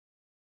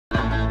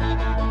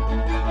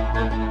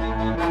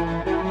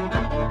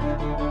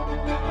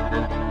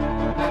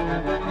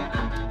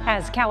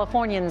As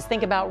Californians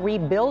think about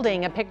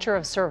rebuilding, a picture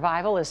of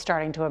survival is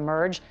starting to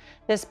emerge.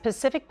 This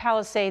Pacific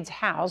Palisades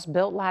house,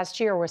 built last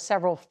year with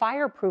several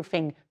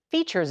fireproofing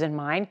features in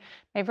mind,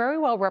 may very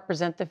well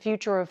represent the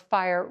future of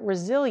fire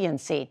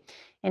resiliency.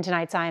 In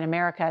tonight's Eye on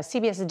America,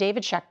 CBS's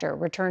David Schechter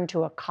returned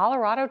to a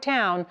Colorado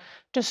town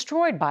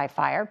destroyed by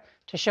fire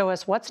to show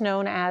us what's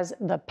known as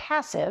the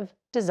passive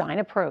design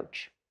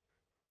approach.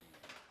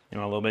 You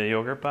want a little bit of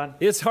yogurt, bud?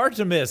 It's hard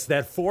to miss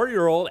that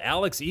 4-year-old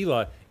Alex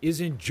Ela is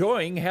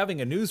enjoying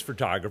having a news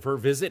photographer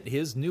visit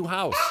his new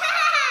house.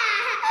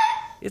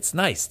 It's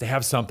nice to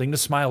have something to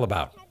smile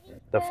about.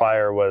 The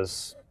fire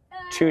was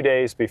 2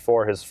 days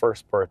before his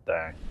first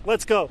birthday.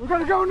 Let's go. We're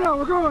gonna go now.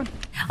 We're going.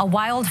 A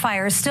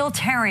wildfire is still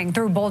tearing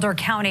through Boulder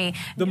County.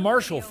 The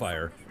Marshall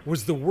Fire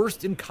was the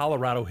worst in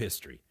Colorado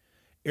history.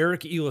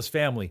 Eric Ela's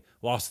family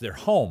lost their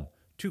home,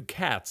 2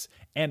 cats,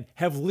 and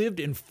have lived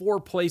in 4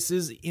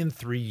 places in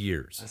 3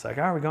 years. It's like,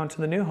 oh, we're going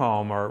to the new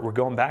home, or we're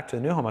going back to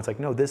the new home. It's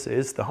like, no, this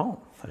is the home.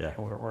 Yeah.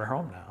 We're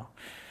home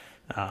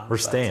now. We're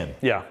staying.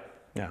 Yeah.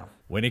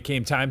 When it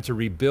came time to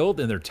rebuild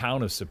in their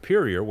town of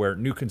Superior, where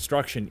new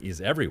construction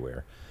is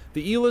everywhere,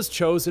 the Elas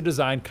chose a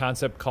design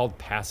concept called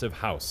Passive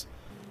House.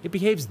 It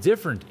behaves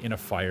different in a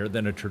fire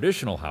than a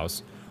traditional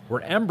house,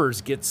 where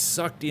embers get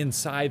sucked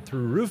inside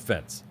through roof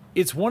vents.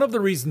 It's one of the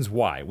reasons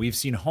why we've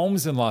seen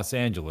homes in Los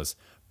Angeles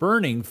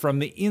burning from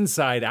the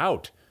inside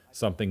out,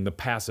 something the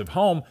passive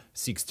home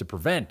seeks to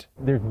prevent.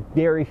 There's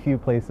very few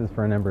places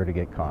for an ember to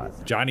get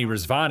caught. Johnny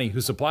Rizvani,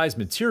 who supplies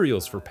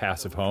materials for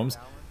passive homes,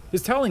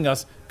 is telling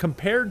us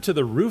compared to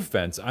the roof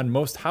vents on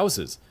most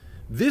houses,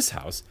 this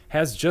house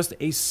has just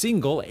a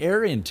single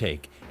air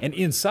intake, and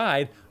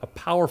inside a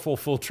powerful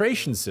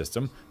filtration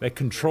system that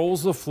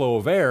controls the flow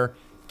of air,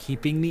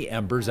 keeping the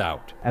embers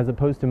out. As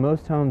opposed to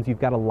most homes, you've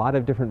got a lot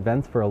of different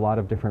vents for a lot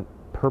of different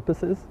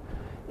purposes.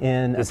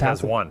 This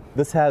has one.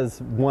 This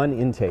has one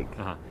intake.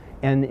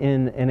 And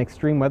in an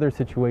extreme weather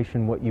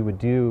situation, what you would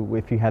do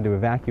if you had to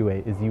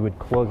evacuate is you would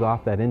close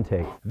off that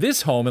intake.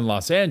 This home in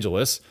Los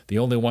Angeles, the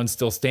only one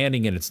still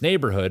standing in its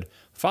neighborhood,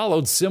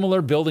 followed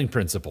similar building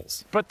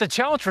principles. But the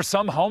challenge for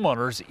some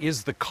homeowners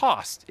is the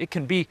cost. It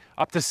can be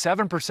up to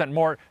 7%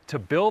 more to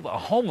build a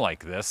home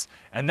like this,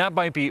 and that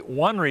might be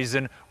one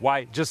reason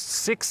why just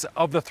 6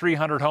 of the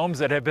 300 homes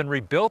that have been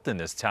rebuilt in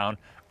this town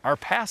are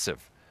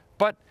passive.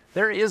 But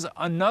there is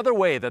another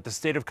way that the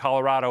state of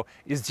Colorado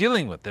is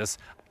dealing with this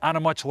on a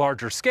much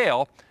larger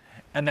scale,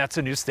 and that's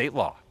a new state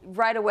law.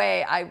 Right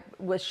away, I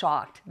was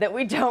shocked that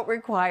we don't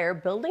require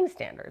building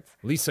standards.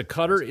 Lisa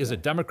Cutter is a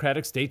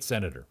Democratic state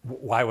senator.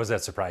 Why was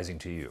that surprising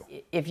to you?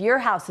 If your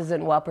house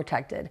isn't well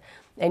protected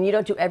and you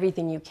don't do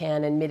everything you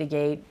can and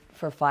mitigate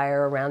for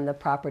fire around the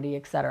property,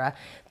 et cetera,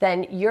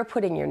 then you're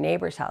putting your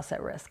neighbor's house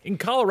at risk. In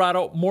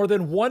Colorado, more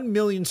than 1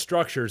 million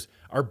structures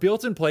are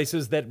built in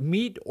places that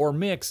meet or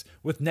mix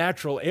with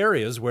natural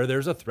areas where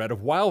there's a threat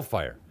of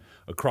wildfire.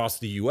 Across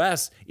the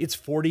U.S., it's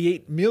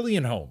 48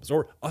 million homes,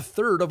 or a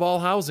third of all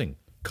housing.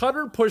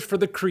 Cutter pushed for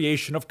the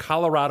creation of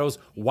Colorado's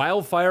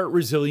Wildfire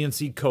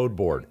Resiliency Code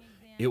Board.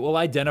 It will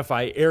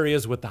identify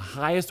areas with the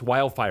highest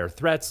wildfire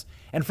threats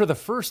and, for the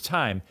first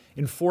time,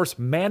 enforce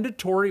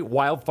mandatory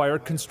wildfire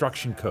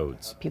construction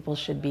codes. People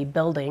should be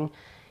building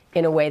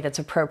in a way that's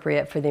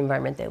appropriate for the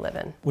environment they live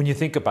in. When you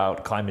think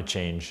about climate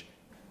change,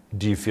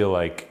 do you feel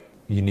like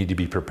you need to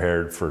be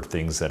prepared for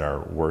things that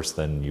are worse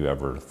than you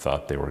ever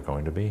thought they were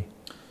going to be?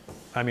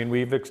 I mean,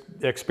 we've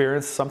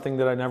experienced something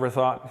that I never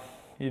thought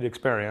you'd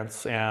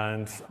experience,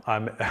 and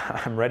I'm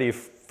ready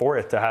for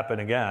it to happen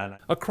again.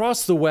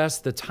 Across the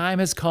West, the time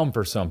has come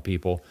for some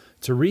people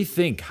to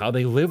rethink how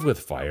they live with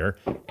fire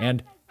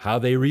and how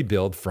they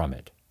rebuild from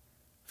it.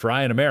 For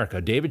Eye on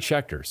America, David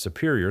Schechter,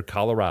 Superior,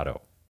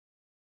 Colorado.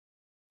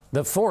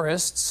 The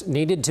forests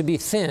needed to be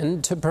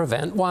thinned to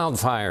prevent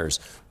wildfires.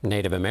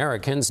 Native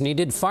Americans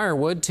needed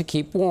firewood to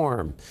keep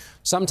warm.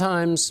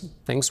 Sometimes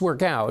things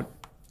work out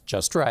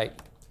just right.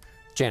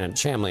 Janet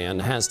Chamlian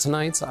has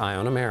tonight's Eye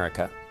on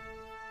America.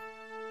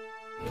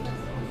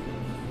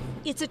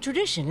 It's a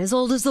tradition as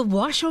old as the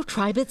Washoe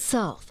tribe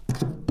itself.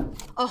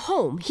 A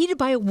home heated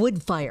by a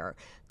wood fire,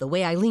 the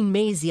way Eileen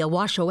Mazie, a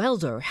Washoe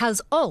elder,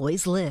 has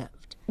always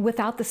lived.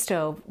 Without the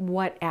stove,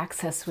 what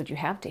access would you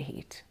have to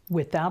heat?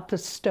 Without the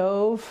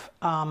stove,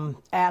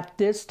 at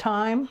this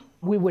time,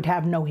 we would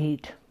have no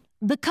heat.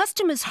 The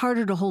custom is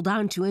harder to hold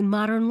on to in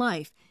modern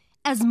life,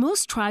 as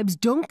most tribes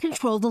don't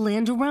control the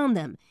land around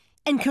them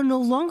and can no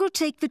longer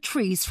take the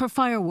trees for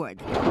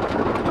firewood.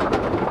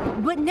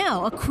 But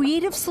now, a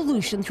creative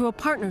solution through a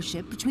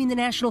partnership between the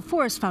National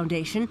Forest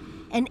Foundation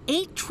and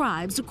 8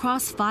 tribes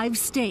across 5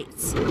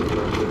 states.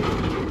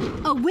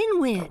 A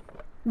win-win.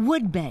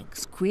 Wood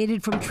banks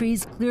created from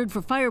trees cleared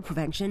for fire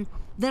prevention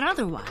that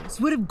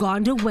otherwise would have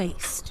gone to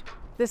waste.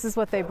 This is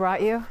what they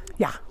brought you?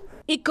 Yeah.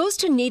 It goes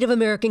to Native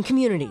American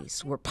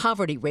communities where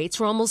poverty rates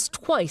are almost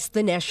twice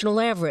the national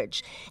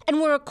average, and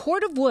where a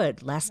cord of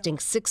wood lasting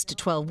 6 to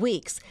 12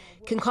 weeks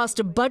can cost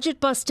a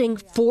budget-busting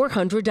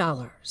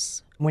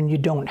 $400. When you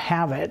don't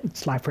have it,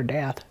 it's life or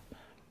death.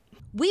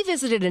 We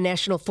visited a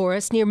national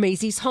forest near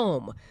Maisie's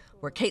home,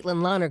 where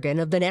Caitlin Lonergan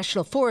of the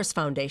National Forest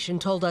Foundation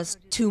told us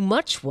too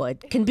much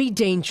wood can be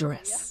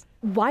dangerous.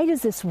 Why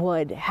does this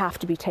wood have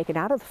to be taken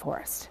out of the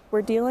forest?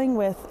 We're dealing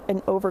with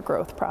an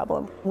overgrowth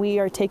problem. We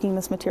are taking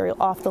this material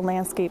off the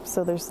landscape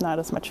so there's not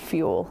as much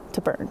fuel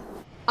to burn.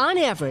 On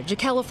average, a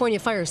California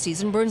fire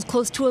season burns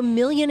close to 1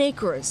 million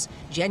acres.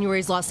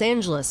 January's Los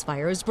Angeles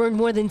fires burned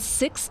more than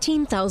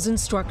 16,000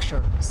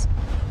 structures.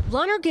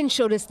 Lonergan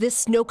showed us this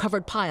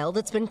snow-covered pile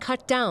that's been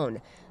cut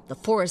down. The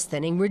forest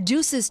thinning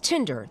reduces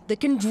tinder that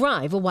can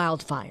drive a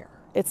wildfire.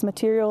 It's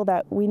material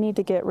that we need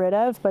to get rid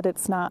of, but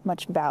it's not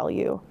much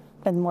value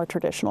in more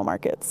traditional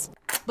markets.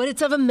 But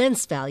it's of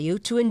immense value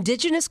to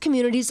indigenous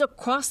communities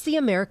across the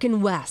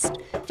American West,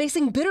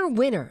 facing bitter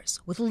winters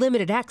with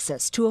limited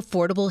access to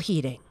affordable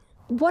heating.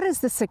 What is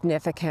the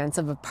significance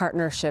of a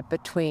partnership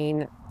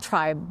between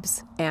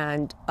tribes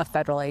and a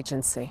federal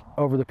agency?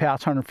 Over the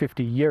past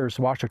 150 years,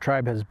 the Washoe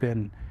tribe has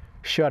been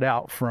shut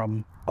out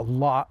from a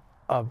lot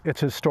of its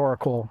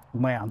historical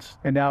lands,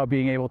 and now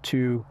being able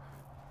to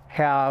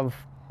have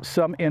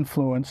some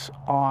influence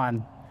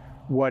on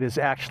what is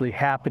actually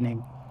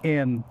happening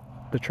in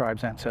the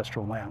tribe's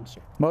ancestral lands.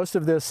 Most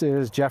of this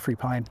is Jeffrey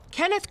pine.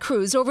 Kenneth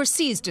Cruz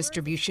oversees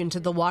distribution to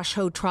the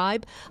Washoe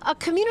tribe, a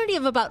community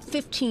of about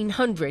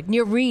 1,500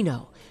 near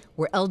Reno,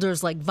 where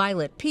elders like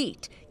Violet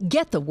Pete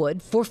get the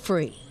wood for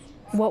free.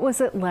 What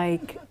was it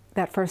like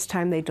that first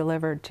time they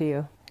delivered to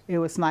you? It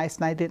was nice,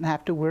 and I didn't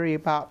have to worry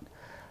about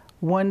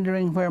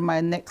wondering where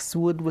my next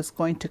wood was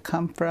going to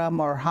come from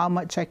or how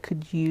much I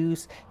could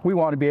use. We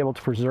want to be able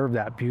to preserve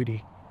that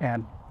beauty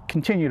and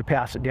continue to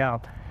pass it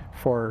down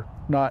for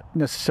not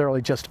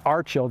necessarily just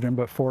our children,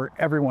 but for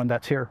everyone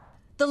that's here.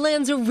 The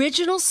land's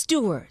original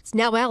stewards,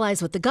 now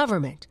allies with the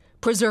government,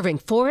 preserving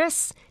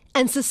forests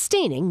and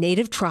sustaining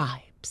native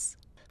tribes.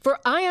 For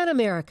Eye on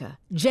America,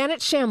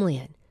 Janet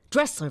Shamlian,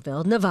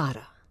 Dresslerville,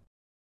 Nevada.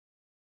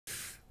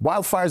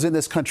 Wildfires in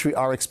this country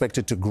are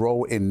expected to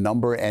grow in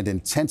number and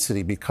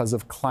intensity because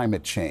of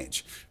climate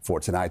change. For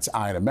tonight's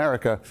Eye on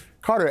America,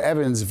 Carter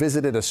Evans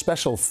visited a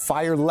special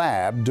fire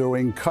lab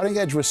doing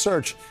cutting-edge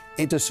research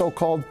into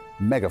so-called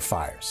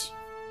megafires.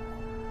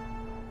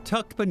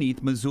 Tucked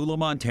beneath Missoula,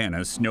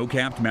 Montana's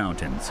snow-capped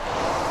mountains,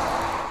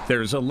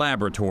 there's a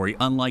laboratory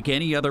unlike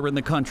any other in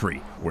the country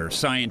where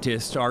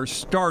scientists are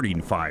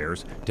starting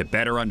fires to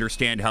better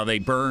understand how they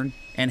burn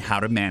and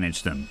how to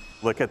manage them.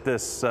 Look at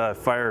this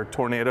fire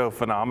tornado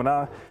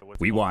phenomena.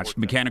 We watched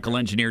mechanical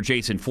engineer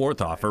Jason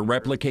Forthoffer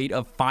replicate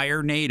a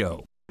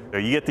firenado.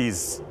 You get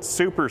these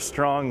super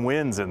strong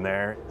winds in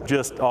there,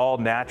 just all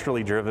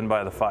naturally driven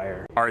by the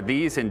fire. Are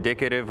these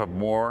indicative of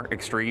more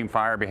extreme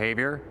fire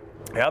behavior?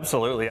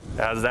 Absolutely.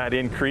 As that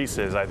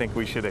increases, I think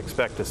we should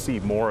expect to see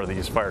more of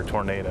these fire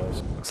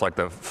tornadoes. It's like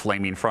the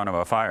flaming front of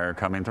a fire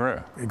coming through.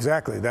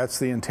 Exactly, that's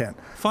the intent.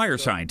 Fire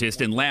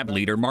scientist and lab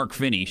leader Mark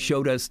Finney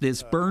showed us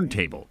this burn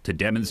table to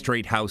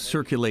demonstrate how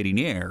circulating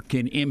air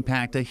can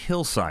impact a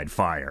hillside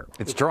fire.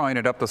 It's drawing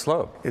it up the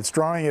slope. It's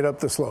drawing it up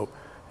the slope.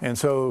 And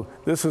so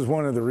this is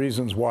one of the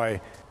reasons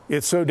why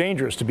it's so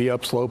dangerous to be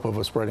upslope of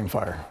a spreading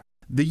fire.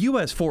 The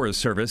U.S. Forest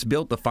Service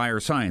built the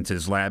Fire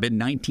Sciences Lab in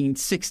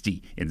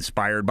 1960,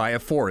 inspired by a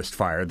forest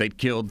fire that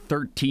killed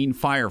 13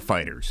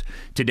 firefighters.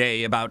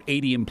 Today, about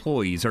 80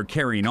 employees are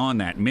carrying on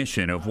that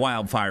mission of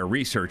wildfire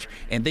research,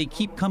 and they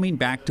keep coming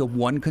back to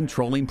one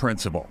controlling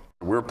principle.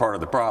 We're part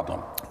of the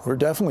problem. We're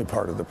definitely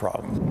part of the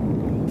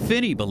problem.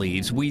 Finney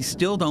believes we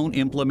still don't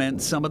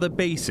implement some of the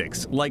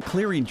basics, like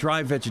clearing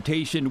dry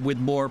vegetation with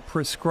more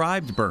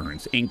prescribed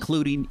burns,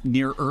 including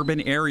near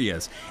urban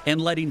areas,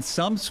 and letting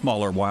some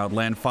smaller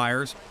wildland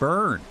fires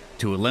burn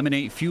to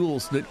eliminate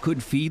fuels that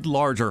could feed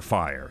larger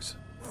fires.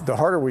 The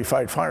harder we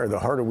fight fire, the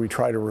harder we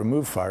try to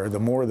remove fire, the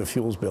more the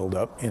fuels build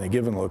up in a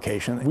given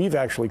location. We've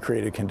actually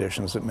created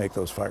conditions that make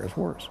those fires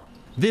worse.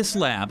 This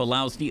lab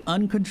allows the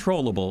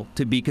uncontrollable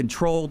to be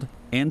controlled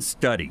and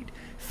studied.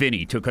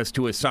 Finney took us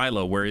to a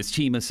silo where his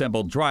team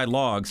assembled dry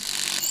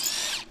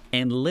logs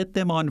and lit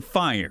them on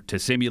fire to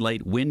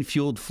simulate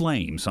wind-fueled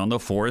flames on the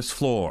forest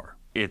floor.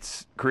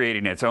 It's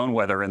creating its own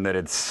weather in that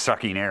it's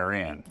sucking air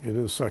in. It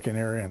is sucking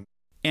air in.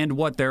 And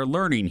what they're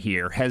learning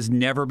here has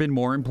never been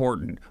more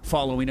important,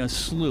 following a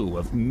slew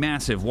of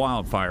massive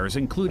wildfires,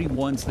 including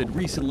ones that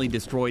recently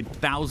destroyed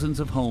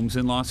thousands of homes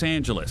in Los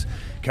Angeles.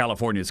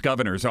 California's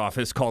governor's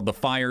office called the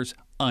fires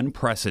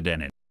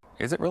unprecedented.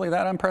 Is it really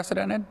that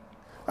unprecedented?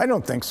 I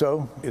don't think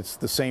so. It's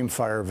the same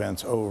fire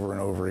events over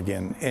and over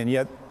again, and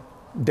yet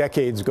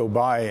decades go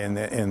by,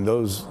 and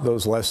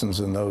those lessons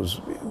and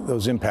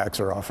those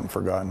impacts are often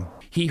forgotten.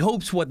 He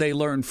hopes what they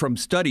learned from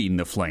studying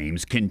the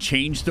flames can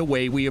change the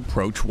way we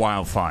approach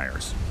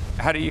wildfires.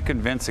 How do you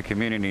convince a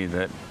community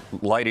that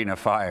lighting a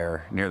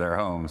fire near their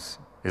homes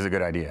is a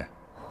good idea?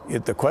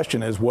 The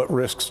question is, what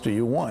risks do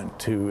you want?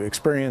 To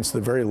experience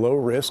the very low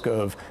risk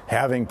of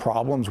having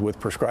problems with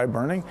prescribed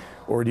burning,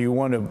 or do you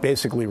want to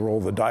basically roll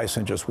the dice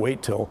and just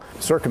wait till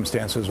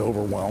circumstances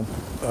overwhelm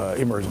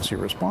emergency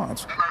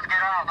response? Let's get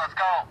out, let's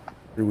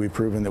go. We've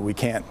proven that we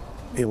can't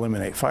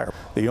eliminate fire.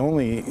 The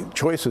only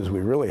choices we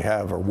really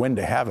have are when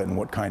to have it and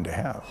what kind to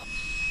have.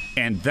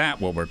 And that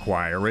will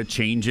require a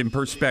change in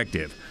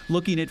perspective,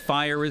 looking at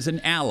fire as an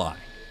ally,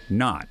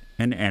 not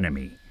an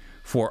enemy.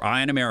 For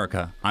Eye on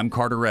America, I'm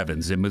Carter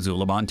Evans in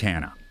Missoula,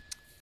 Montana.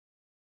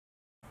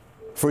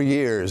 For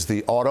years,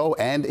 the auto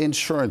and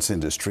insurance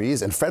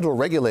industries and federal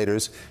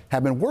regulators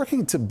have been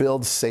working to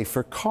build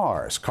safer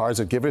cars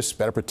that give us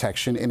better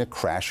protection in a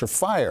crash or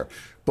fire.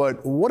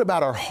 But what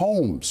about our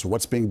homes?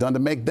 What's being done to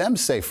make them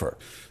safer?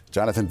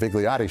 Jonathan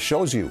Vigliotti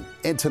shows you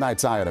in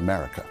tonight's Eye on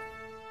America.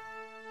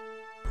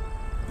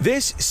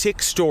 This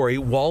 6-story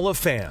wall of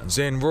fans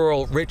in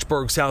rural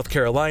Richburg, South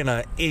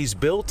Carolina is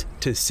built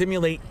to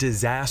simulate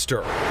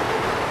disaster.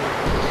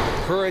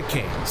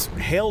 Hurricanes,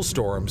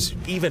 hailstorms,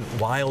 even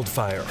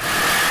wildfire.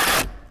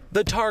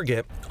 The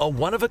target, a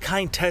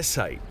one-of-a-kind test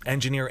site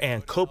engineer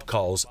Ann Cope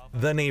calls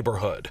the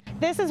neighborhood.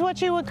 This is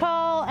what you would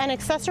call an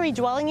accessory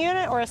dwelling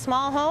unit or a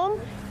small home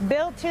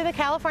built to the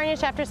California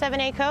Chapter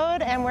 7A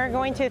code, and we're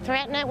going to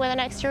threaten it with an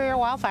exterior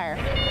wildfire.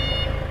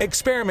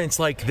 Experiments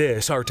like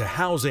this are to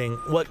housing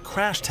what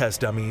crash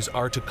test dummies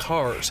are to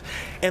cars,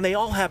 and they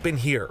all happen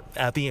here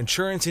at the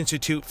Insurance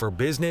Institute for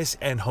Business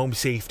and Home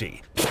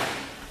Safety,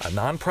 a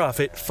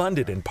nonprofit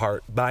funded in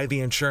part by the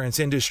insurance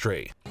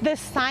industry. The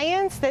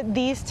science that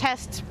these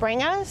tests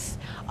bring us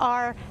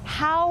are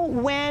how,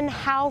 when,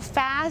 how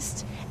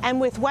fast, and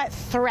with what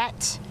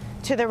threat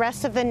to the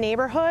rest of the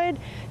neighborhood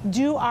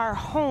do our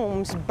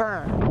homes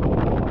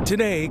burn.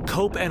 Today,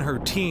 Cope and her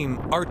team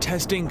are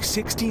testing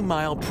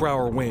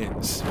 60-mile-per-hour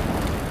winds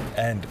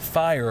and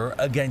fire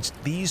against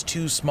these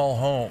two small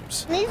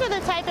homes. These are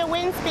the type of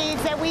wind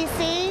speeds that we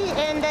see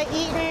in the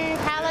Eaton,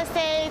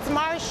 Palisades,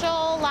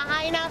 Marshall,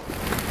 Lahaina.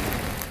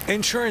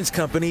 Insurance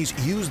companies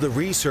use the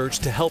research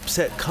to help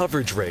set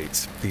coverage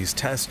rates. These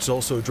tests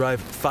also drive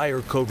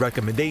fire code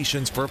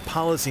recommendations for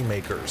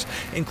policymakers,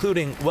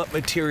 including what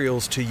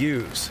materials to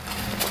use.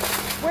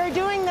 We're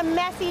doing the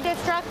messy,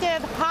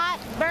 destructive, hot,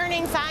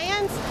 burning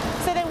science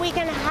so that we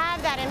can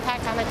have that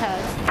impact on the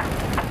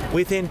codes.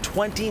 Within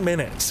 20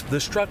 minutes, the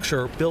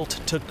structure built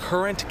to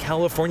current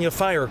California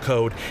fire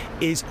code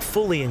is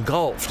fully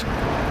engulfed.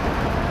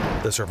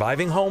 The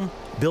surviving home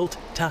built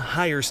to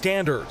higher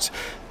standards,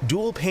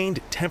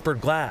 dual-paned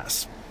tempered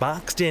glass,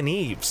 boxed-in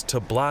eaves to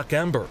block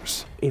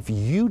embers. If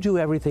you do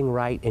everything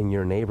right and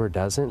your neighbor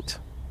doesn't,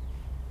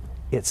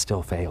 it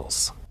still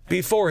fails.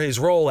 Before his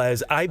role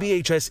as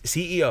IBHS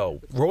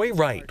CEO, Roy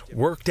Wright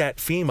worked at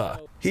FEMA.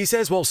 He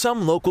says while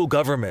some local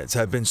governments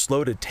have been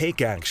slow to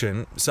take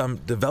action, some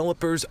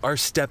developers are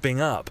stepping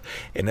up.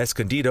 In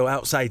Escondido,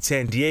 outside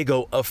San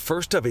Diego, a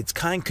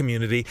first-of-its-kind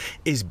community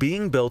is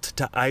being built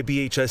to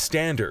IBHS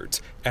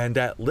standards and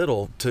at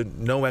little to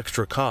no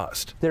extra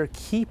cost. They're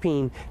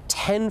keeping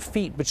 10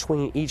 feet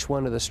between each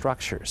one of the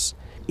structures.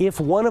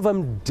 If one of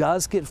them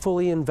does get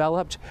fully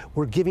enveloped,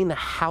 we're giving the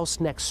house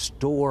next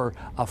door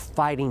a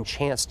fighting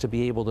chance to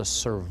be able to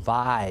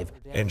survive.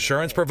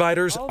 Insurance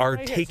providers are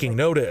taking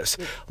notice.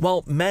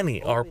 While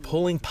many are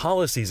pulling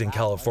policies in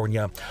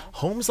California,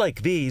 homes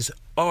like these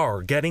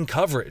are getting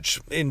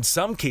coverage, in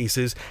some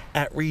cases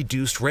at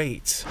reduced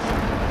rates.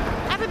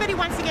 Everybody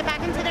wants to get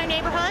back into their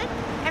neighborhood.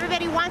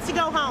 Everybody wants to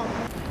go home.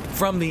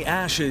 From the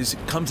ashes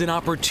comes an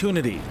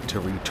opportunity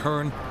to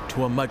return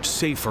to a much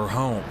safer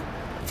home.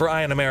 For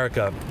Eye on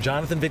America,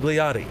 Jonathan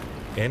Vigliotti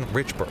in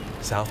Richburg,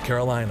 South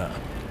Carolina.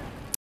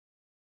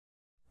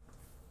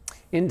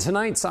 In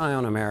tonight's Eye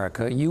on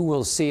America, you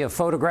will see a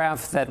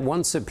photograph that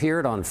once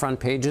appeared on front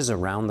pages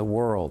around the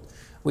world.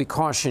 We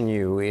caution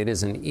you, it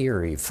is an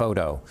eerie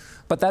photo.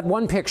 But that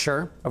one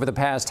picture, over the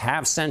past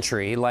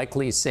half-century,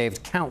 likely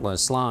saved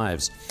countless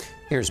lives.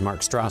 Here's Mark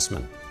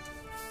Strassman.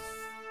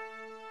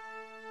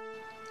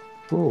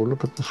 Oh,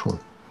 look at this one.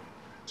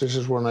 This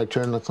is when I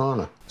turn the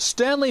corner.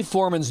 Stanley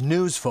Foreman's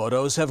news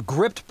photos have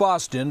gripped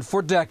Boston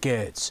for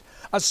decades.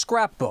 A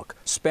scrapbook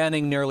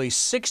spanning nearly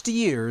 60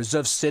 years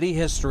of city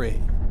history.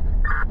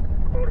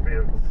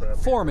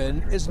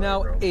 Foreman is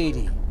now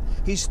 80.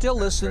 He still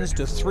listens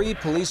to 3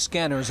 police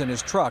scanners in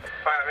his truck.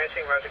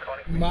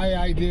 My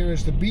idea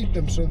is to beat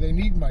them so they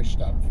need my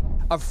stuff.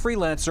 A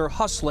freelancer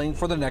hustling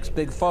for the next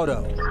big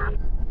photo.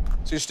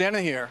 So you're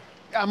standing here.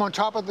 I'm on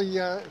top of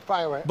the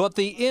fire. But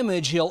the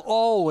image he'll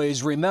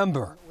always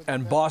remember,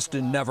 and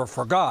Boston never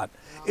forgot,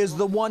 is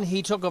the one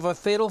he took of a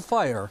fatal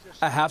fire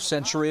a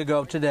half-century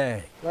ago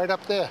today. Right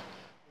up there.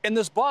 In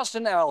this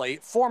Boston alley,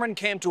 Foreman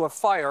came to a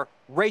fire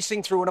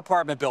racing through an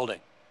apartment building.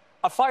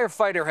 A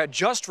firefighter had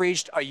just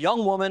reached a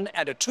young woman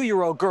and a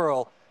 2-year-old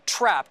girl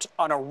trapped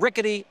on a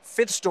rickety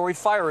 5th-story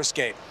fire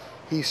escape.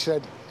 He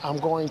said, I'm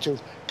going to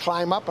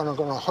climb up and I'm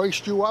going to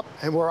hoist you up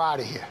and we're out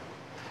of here.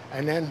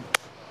 And then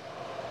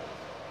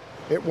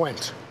it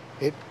went.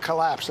 It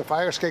collapsed. The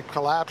fire escape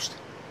collapsed.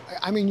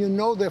 I mean, you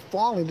know they're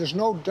falling. There's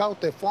no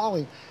doubt they're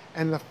falling.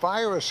 And the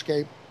fire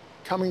escape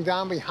coming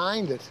down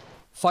behind it.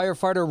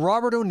 Firefighter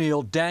Robert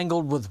O'Neill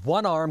dangled with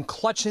one arm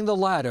clutching the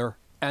ladder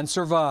and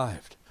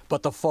survived.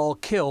 But the fall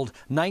killed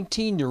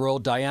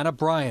 19-year-old Diana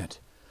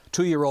Bryant.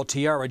 2-year-old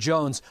Tiara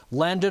Jones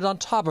landed on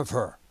top of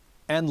her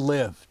and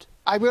lived.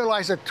 I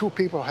realized that 2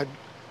 people had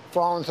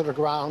fallen to the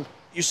ground.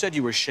 You said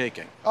you were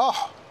shaking.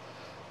 Oh,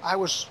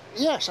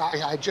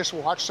 I just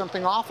watched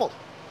something awful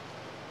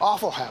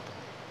happen.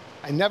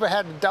 I never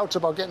had doubts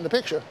about getting the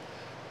picture,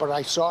 but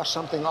I saw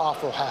something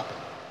awful happen.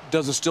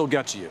 Does it still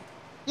get to you?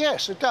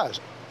 Yes, it does.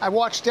 I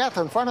watched death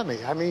in front of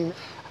me. I mean,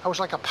 I was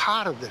like a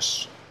part of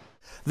this.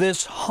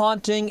 This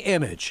haunting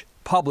image,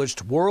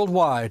 published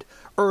worldwide,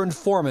 earned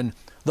Foreman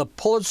the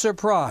Pulitzer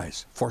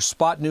Prize for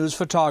spot news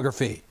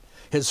photography,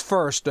 his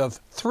first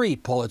of 3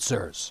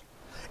 Pulitzers.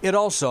 It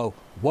also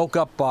woke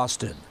up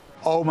Boston.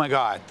 Oh my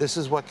God, this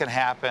is what can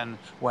happen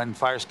when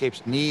fire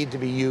escapes need to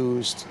be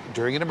used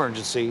during an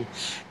emergency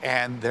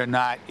and they're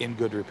not in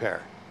good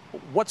repair.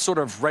 What sort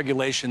of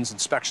regulations,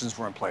 inspections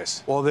were in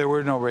place? Well, there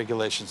were no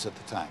regulations at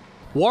the time.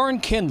 Warren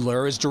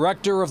Kindler is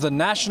director of the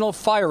National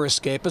Fire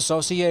Escape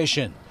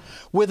Association.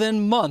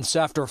 Within months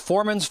after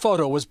Foreman's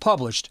photo was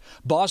published,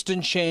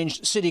 Boston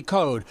changed city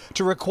code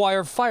to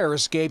require fire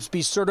escapes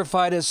be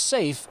certified as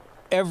safe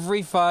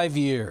every 5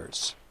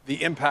 years.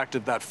 The impact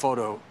of that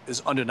photo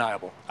is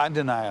undeniable.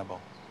 Undeniable.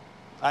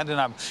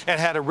 Undeniable. It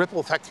had a ripple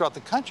effect throughout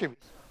the country.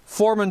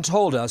 Foreman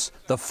told us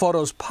the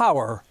photo's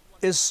power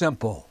is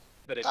simple.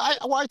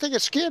 I think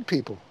it scared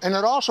people, and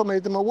it also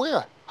made them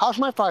aware. How's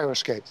my fire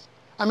escape?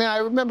 I mean, I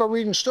remember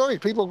reading stories,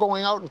 people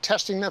going out and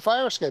testing their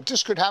fire escape.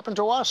 This could happen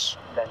to us.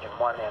 Engine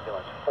 1,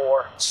 ambulance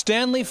 4.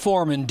 Stanley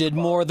Foreman did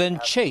more than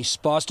chase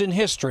Boston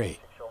history.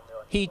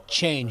 He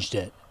changed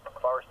it.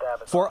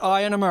 For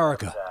Eye in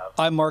America,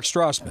 I'm Mark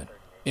Strassman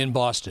in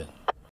Boston.